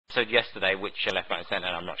episode yesterday, which I left, right, and centre,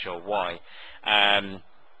 and I'm not sure why.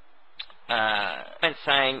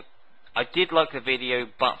 Saying, I did like the video,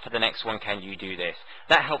 but for the next one, can you do this?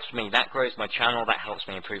 That helps me, that grows my channel, that helps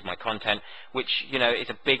me improve my content, which, you know, is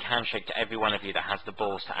a big handshake to every one of you that has the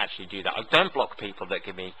balls to actually do that. I don't block people that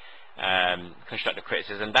give me constructive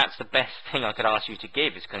criticism. That's the best thing I could ask you to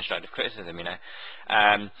give, is constructive criticism, you know.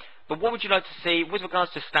 But what would you like to see with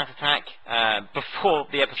regards to Stat Attack? Before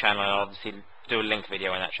the episode channel, I'll obviously do a link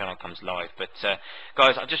video when that channel comes live. But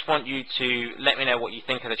guys, I just want you to let me know what you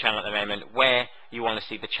think of the channel at the moment, where you want to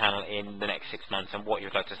see the channel in the next 6 months, and what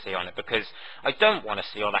you'd like to see on it. Because I don't want to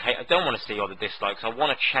see all the hate, I don't want to see all the dislikes. I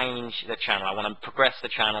want to change the channel, I want to progress the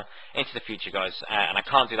channel into the future, guys, and I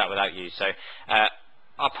can't do that without you. So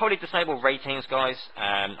I'll probably disable ratings, guys.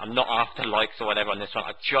 I'm not after likes or whatever on this one.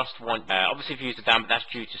 I just want, obviously views are down, but that's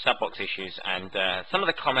due to subbox issues, and some of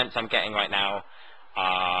the comments I'm getting right now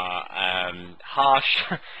are harsh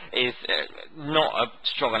is not a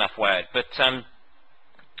strong enough word, but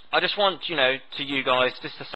I just want, you know, to you guys, just to